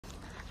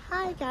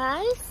Hi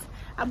guys,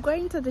 I'm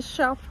going to the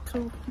shop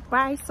to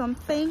buy some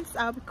things.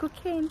 I'll be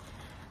cooking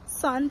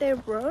Sunday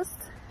roast,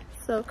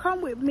 so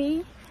come with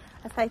me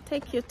as I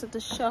take you to the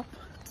shop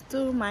to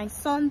do my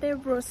Sunday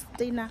roast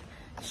dinner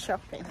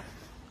shopping.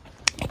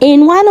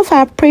 In one of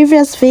our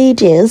previous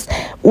videos,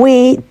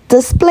 we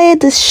displayed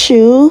this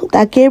shoe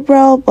that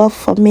Gabriel bought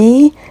for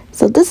me.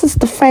 So this is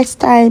the first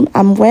time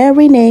I'm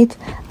wearing it,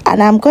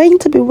 and I'm going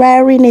to be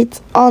wearing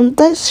it on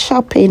this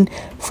shopping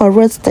for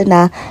roast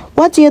dinner.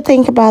 What do you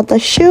think about the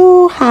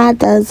shoe? How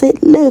does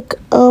it look?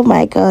 Oh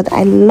my god,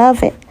 I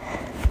love it.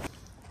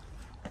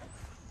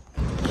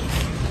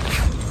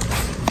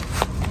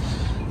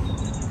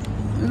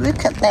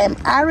 Look at them,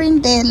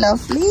 aren't they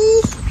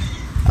lovely?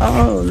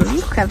 Oh,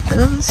 look at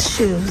those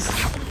shoes.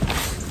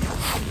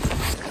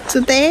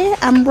 Today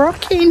I'm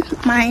rocking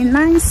my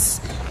nice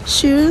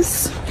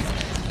shoes.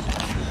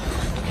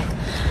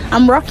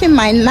 I'm rocking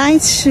my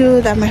nice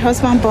shoe that my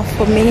husband bought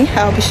for me.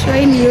 I'll be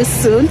showing you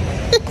soon.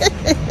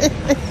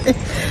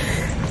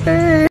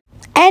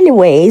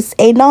 Anyways,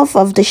 enough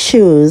of the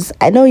shoes.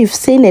 I know you've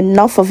seen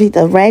enough of it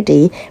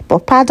already,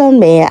 but pardon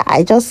me,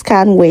 I just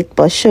can't wait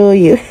but show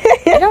you.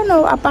 I don't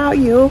know about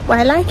you, but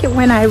I like it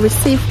when I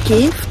receive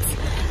gifts,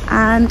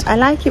 and I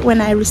like it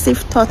when I receive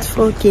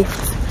thoughtful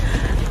gifts.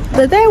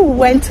 The day we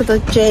went to the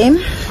gym,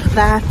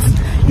 that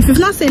if you've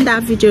not seen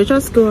that video,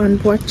 just go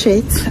and watch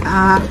it.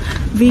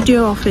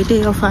 Video of a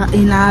day of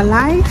in our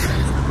life.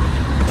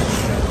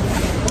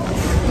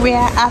 We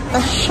are at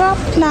the shop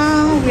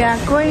now. We are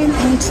going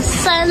into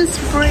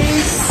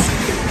Sainsbury's.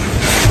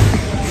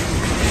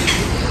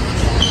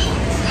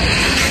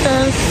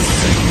 Just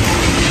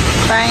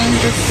buying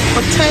these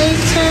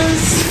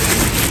potatoes.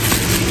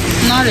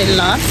 Not a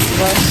lot,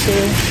 but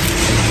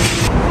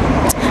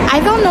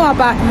I don't know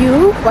about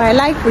you, but I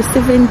like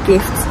receiving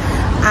gifts,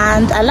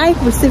 and I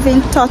like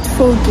receiving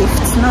thoughtful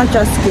gifts, not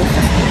just gifts.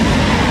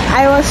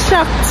 I was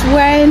shocked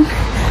when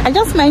I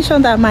just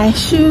mentioned that my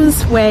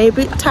shoes were a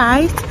bit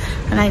tight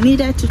and I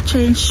needed to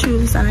change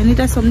shoes, and I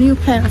needed some new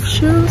pair of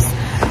shoes,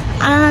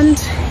 and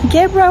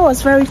Gabriel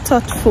was very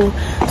thoughtful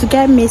to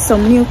get me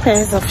some new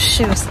pairs of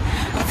shoes.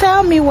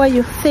 Tell me what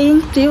you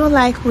think. Do you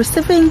like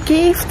receiving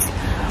gifts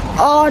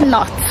or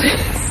not?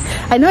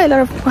 I know a lot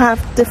of people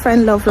have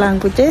different love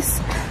languages.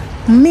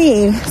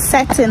 Me,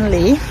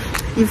 certainly,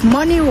 if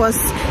money was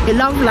a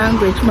love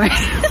language,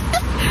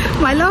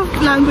 my love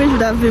language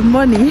would have been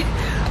money,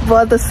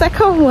 but the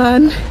second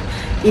one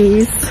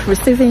is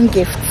receiving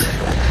gifts.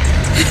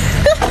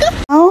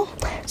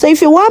 So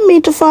if you want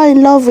me to fall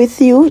in love with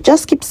you,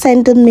 just keep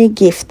sending me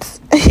gifts.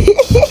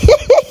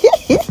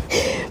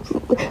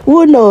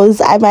 Who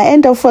knows, I might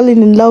end up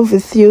falling in love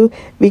with you,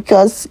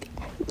 because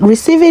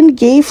receiving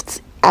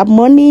gifts and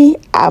money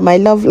are my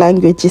love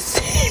languages.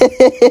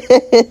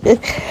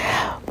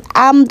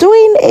 I'm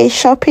doing a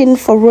shopping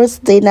for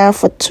roast dinner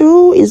for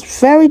two. It's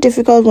very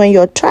difficult when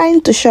you're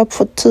trying to shop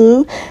for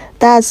two.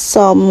 That's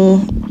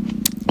some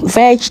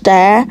veg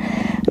there,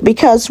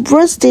 because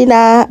roast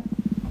dinner,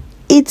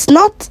 it's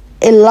not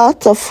a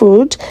lot of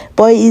food,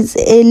 but it's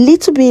a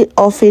little bit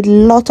of a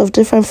lot of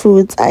different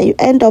foods, and you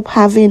end up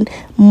having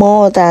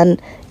more than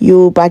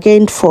you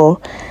bargained for.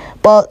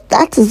 But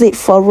that is it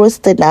for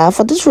roast dinner.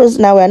 For this roast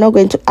dinner, we're not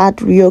going to add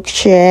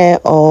Yorkshire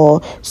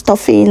or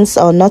stuffings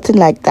or nothing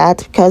like that,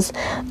 because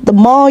the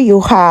more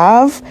you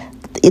have,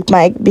 it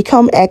might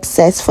become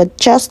excess for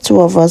just two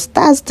of us.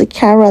 That's the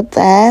carrot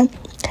there,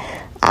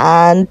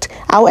 and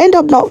I'll end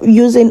up not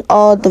using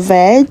all the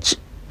veg.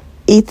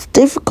 It's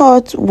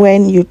difficult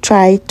when you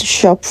try to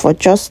shop for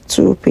just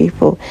two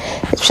people,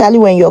 especially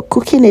when you're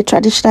cooking a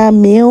traditional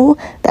meal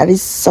that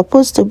is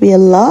supposed to be a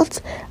lot,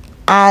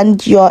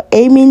 and you're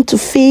aiming to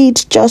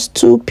feed just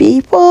two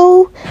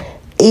people.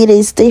 It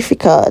is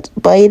difficult,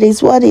 but it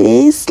is what it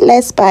is.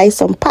 Let's buy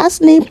some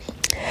parsnip.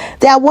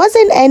 There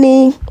wasn't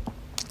any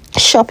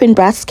shopping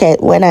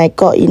basket when I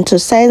got into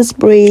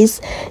Sainsbury's.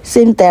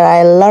 Seems there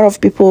are a lot of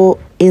people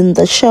in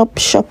the shop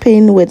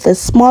shopping with a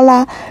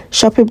smaller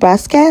shopping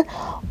basket,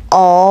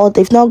 or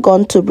they've not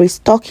gone to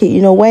restock it.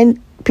 You know, when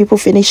people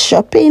finish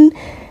shopping,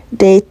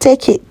 they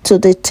take it to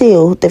the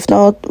till. They've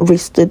not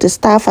the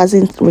staff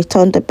hasn't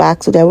returned the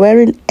bag, so they're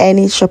wearing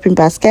any shopping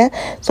basket.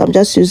 So I'm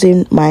just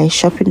using my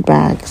shopping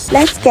bags.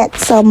 Let's get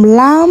some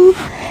lamb.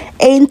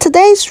 In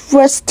today's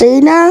roast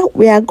dinner,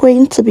 we are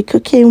going to be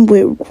cooking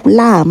with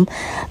lamb.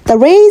 The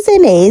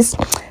reason is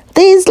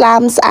these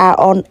lambs are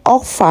on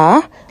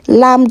offer.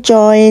 Lamb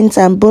joints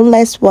and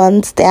boneless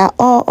ones, they are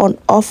all on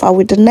offer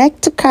with the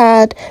nectar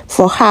card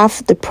for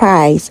half the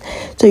price.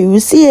 So you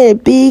will see a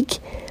big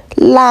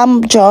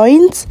lamb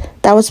joint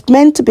that was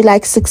meant to be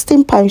like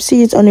 £16. You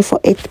see it's only for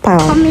 £8.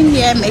 Coming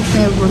here makes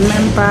me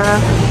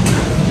remember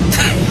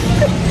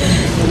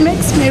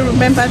makes me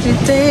remember the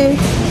day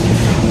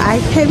I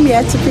came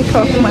here to pick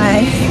up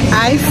my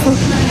iPhone,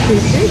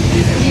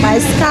 my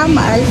scam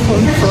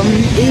iPhone from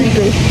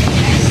eBay.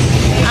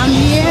 I'm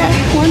here,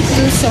 want to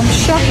do some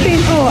shopping.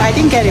 Oh, I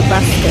didn't get a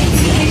basket.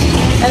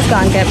 Let's go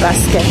and get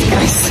basket,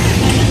 guys.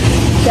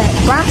 Get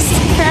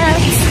basket.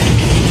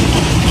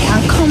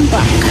 and come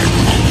back.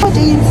 All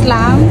these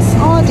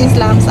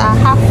lambs are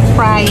half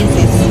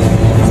prices.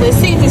 So you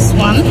see, this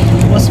one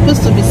was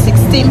supposed to be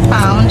 £16,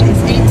 it's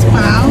 £8.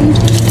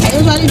 I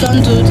usually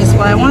don't do this,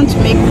 but I want to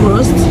make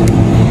roast.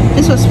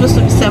 This was supposed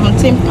to be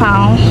 £17,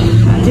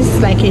 and this is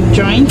like a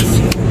joint,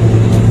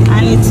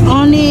 and it's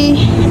only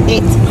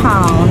 £8.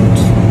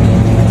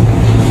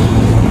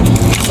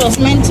 It was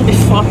meant to be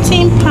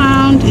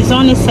 £14, it's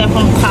only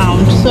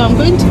 £7. So I'm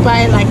going to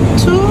buy like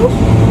 2,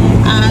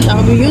 and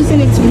I'll be using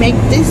it to make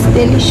this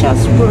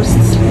delicious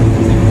roast.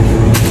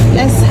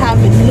 Let's have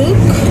a look.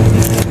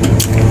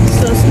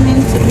 So it's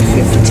meant to be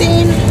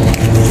 15.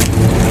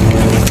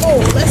 Oh,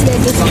 let's get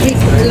this big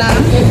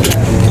lamb.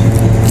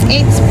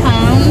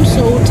 £8, so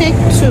we'll take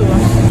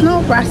 2.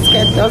 No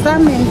basket. Does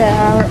that mean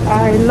there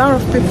are a lot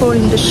of people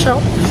in the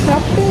shop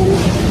shopping?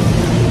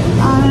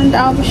 And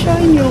I'll be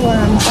showing you what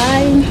I'm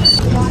buying.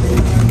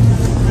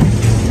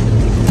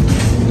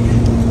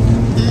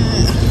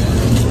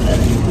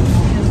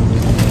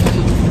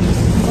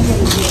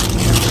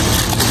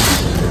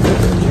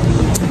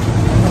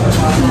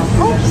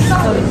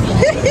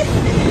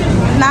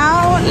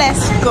 Now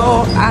let's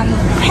go and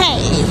pay.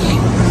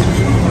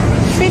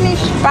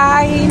 Finish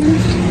buying,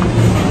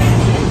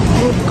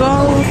 we'll go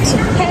to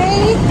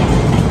pay.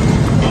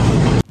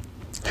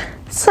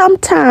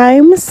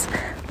 Sometimes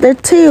the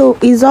till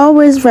is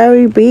always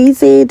very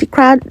busy.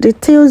 The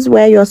tills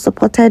where you're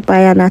supported by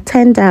an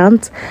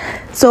attendant,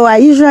 so I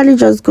usually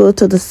just go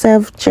to the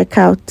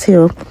self-checkout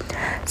till.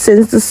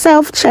 Since the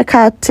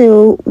self-checkout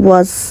till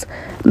was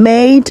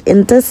made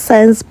in this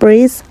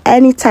Sainsbury's,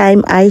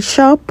 anytime I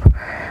shop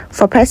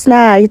for personal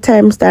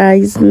items there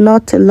is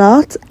not a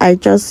lot, I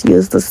just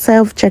use the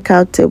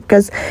self-checkout till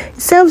because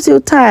it saves you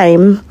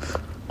time.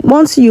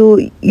 Once your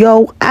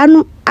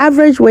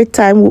average wait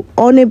time will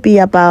only be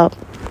about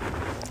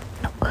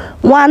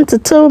 1 to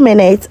 2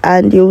 minutes,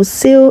 and you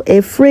seal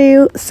a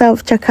free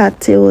self-checkout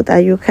till that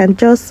you can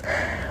just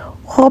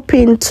hop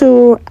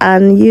into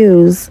and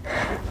use.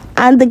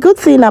 And the good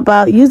thing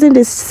about using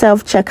this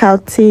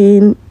self-checkout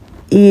till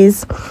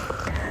is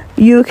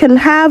you can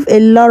have a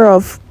lot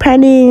of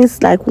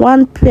pennies, like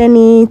 1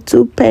 penny,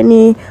 2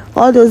 penny,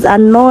 all those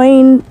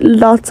annoying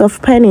lots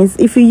of pennies.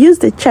 If you use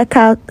the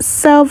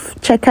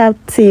self-checkout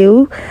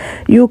till,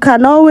 you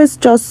can always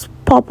just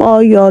pop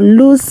all your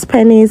loose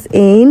pennies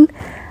in,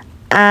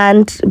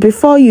 and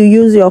before you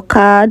use your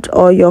card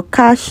or your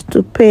cash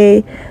to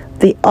pay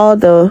the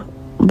other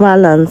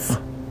balance.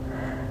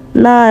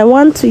 Now I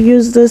want to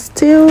use this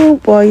till,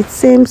 but it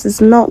seems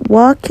it's not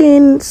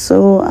working,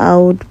 so I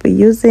would be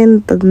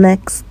using the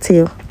next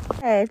till.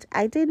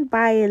 I didn't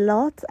buy a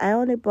lot. I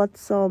only bought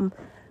some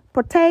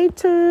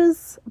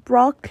potatoes,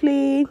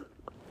 broccoli,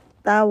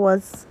 that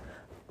was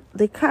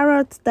the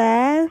carrot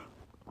there,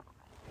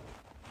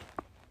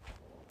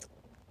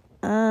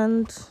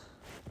 and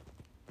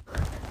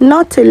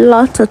not a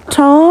lot at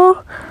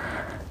all,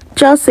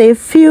 just a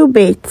few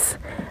bits.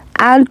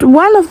 And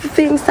one of the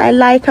things I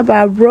like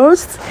about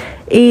roast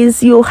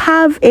is you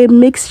have a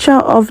mixture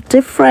of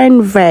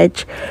different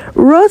veg.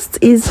 Roast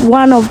is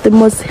one of the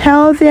most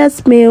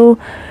healthiest meal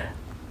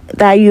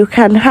that you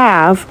can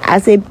have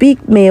as a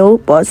big meal,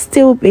 but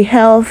still be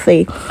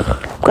healthy,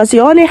 because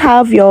you only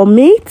have your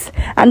meat.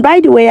 And by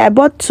the way, I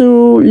bought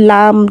 2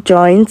 lamb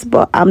joints,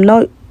 but I'm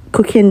not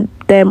cooking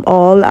them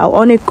all. I'll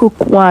only cook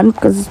one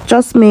because it's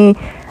just me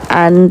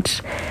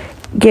and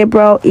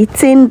Gabriel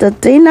eating the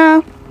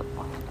dinner,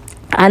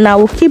 and I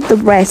will keep the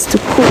rest to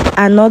cook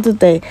another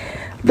day.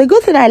 The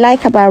good thing I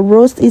like about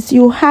roast is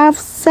you have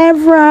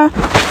several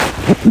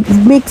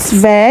mixed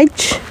veg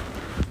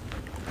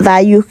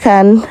that you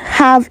can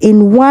have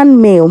in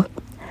one meal.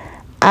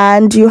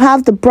 And you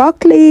have the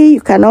broccoli,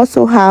 you can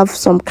also have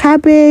some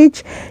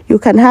cabbage, you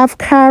can have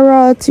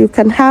carrots, you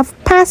can have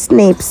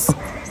parsnips,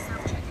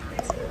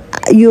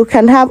 you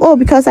can have,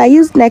 because I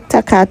used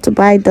Nectar card to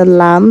buy the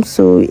lamb,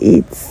 so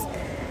it's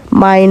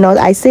minus.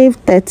 I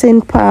saved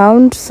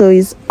 £13, so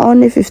it's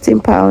only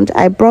 £15.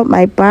 I brought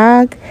my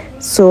bag,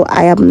 so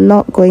I am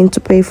not going to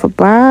pay for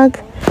bag.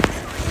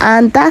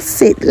 And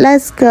that's it.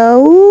 Let's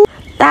go.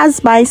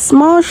 That's my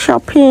small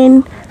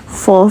shopping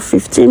for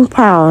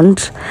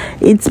 £15.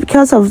 It's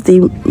because of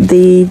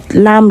the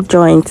lamb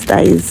joint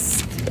that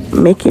is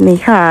making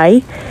it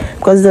high,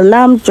 because the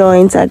lamb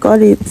joint I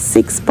got it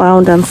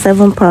 £6 and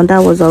 £7. That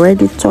was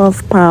already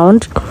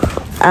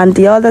 £12, and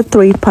the other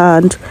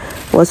 £3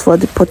 was for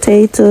the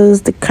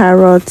potatoes, the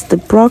carrots, the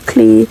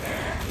broccoli,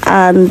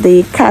 and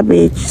the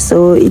cabbage.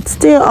 So it's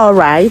still all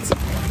right,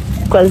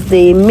 because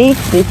the meat,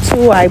 the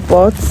 2 I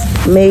bought,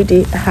 made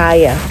it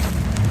higher.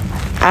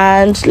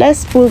 And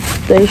let's put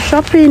the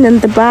shopping in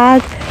the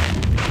bag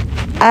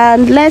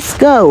and let's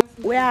go.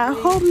 We are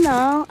home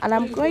now, and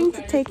I'm going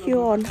to take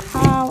you on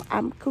how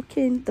I'm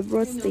cooking the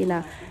roast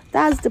dinner.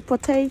 That's the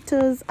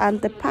potatoes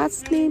and the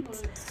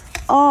parsnips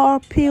all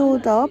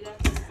peeled up,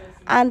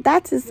 and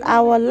that is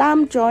our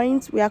lamb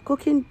joints. We are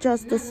cooking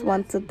just this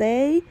one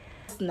today.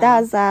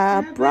 That's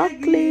our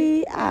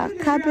broccoli, our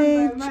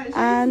cabbage,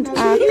 and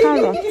our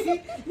carrots.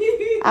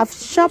 I've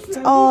chopped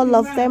all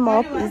of them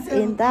up, is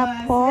in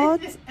that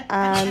pot,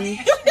 and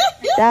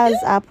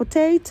that's our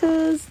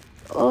potatoes.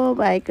 Oh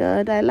my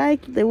god, I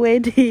like the way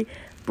the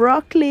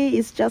broccoli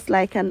is just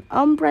like an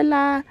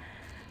umbrella.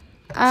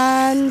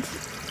 And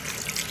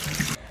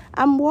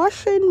I'm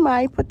washing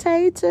my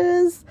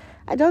potatoes.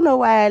 I don't know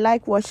why I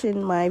like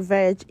washing my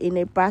veg in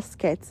a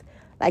basket.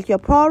 Like you're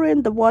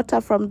pouring the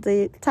water from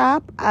the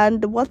tap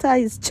and the water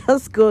is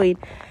just going.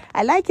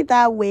 I like it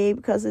that way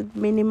because it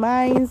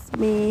minimizes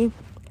me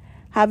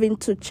having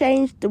to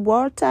change the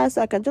water,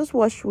 so I can just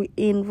wash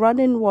in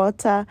running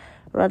water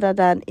rather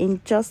than in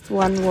just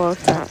one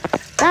water.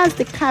 That's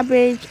the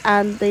cabbage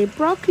and the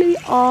broccoli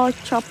all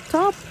chopped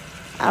up.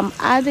 I'm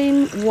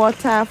adding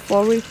water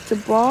for it to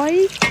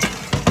boil,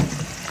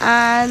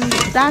 and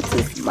that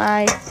is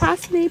my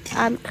parsnip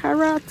and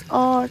carrot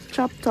all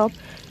chopped up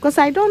because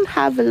I don't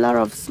have a lot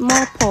of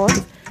small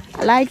pots.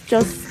 I like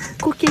just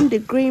cooking the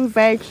green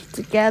veg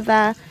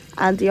together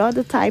and the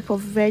other type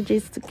of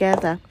veggies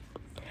together.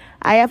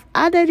 I have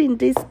added in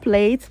this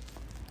plate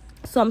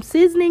some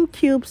seasoning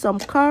cubes, some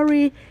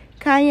curry,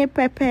 cayenne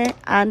pepper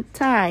and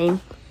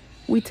thyme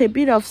with a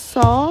bit of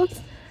salt,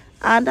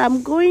 and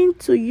I'm going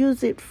to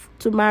use it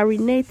to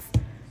marinate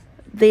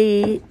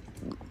the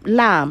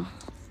lamb.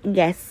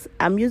 Yes,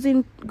 I'm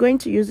going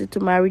to use it to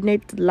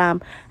marinate the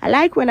lamb. I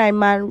like when I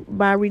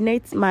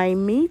marinate my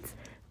meat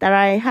that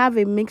I have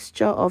a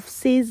mixture of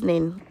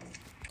seasoning.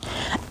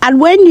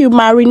 And when you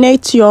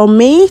marinate your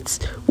meat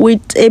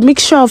with a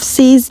mixture of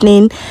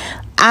seasoning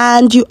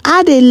and you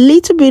add a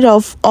little bit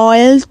of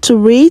oil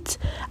to it,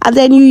 and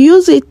then you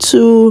use it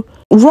to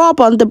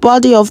rub on the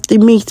body of the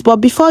meat, but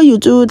before you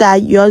do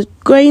that, you're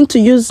going to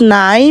use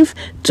knife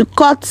to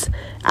cut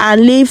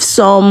and leave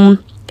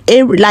some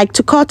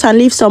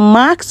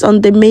marks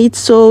on the meat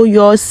so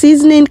your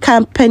seasoning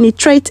can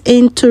penetrate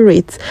into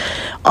it.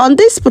 On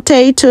these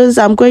potatoes,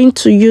 I'm going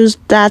to use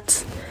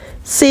that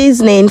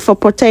seasoning for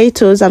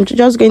potatoes. I'm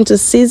just going to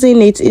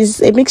season it.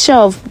 It's a mixture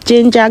of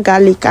ginger,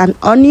 garlic and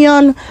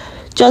onion,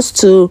 just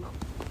to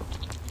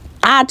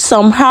add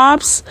some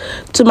herbs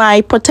to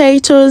my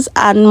potatoes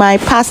and my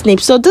parsnip.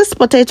 So this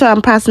potato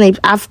and parsnip,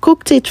 I've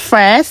cooked it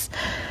first,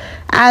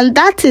 and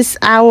that is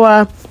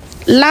our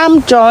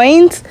lamb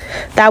joint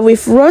that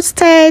we've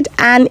roasted,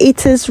 and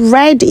it is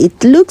ready.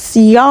 It looks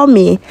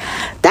yummy.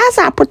 That's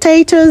our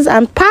potatoes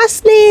and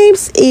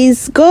parsnips.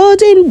 Is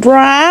golden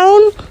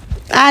brown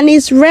and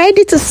it's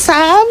ready to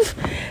serve.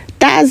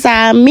 That's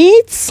our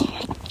meat,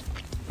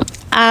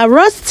 our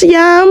roast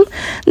yam.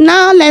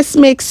 Now let's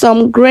make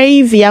some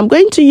gravy. I'm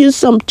going to use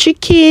some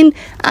chicken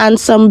and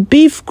some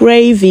beef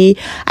gravy.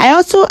 I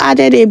also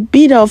added a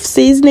bit of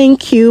seasoning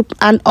cube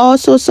and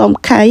also some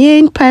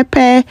cayenne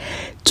pepper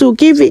to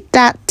give it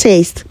that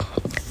taste.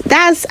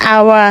 That's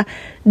our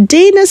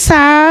dinner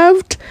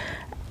served,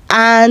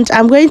 and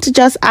I'm going to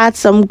just add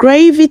some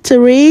gravy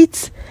to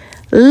it.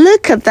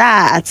 Look at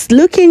that,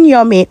 looking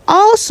yummy.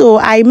 Also,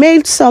 I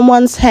made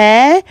someone's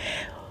hair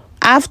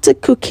after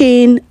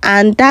cooking,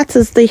 and that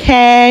is the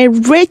hair.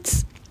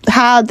 Rate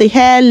how the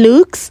hair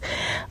looks.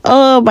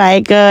 Oh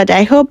my god,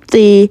 I hope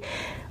the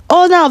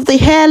owner of the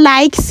hair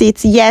likes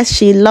it. Yes,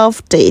 she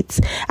loved it.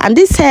 And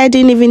this hair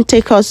didn't even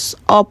take us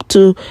up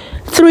to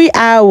 3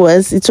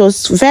 hours. It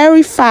was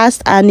very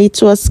fast and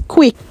it was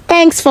quick.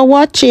 Thanks for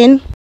watching.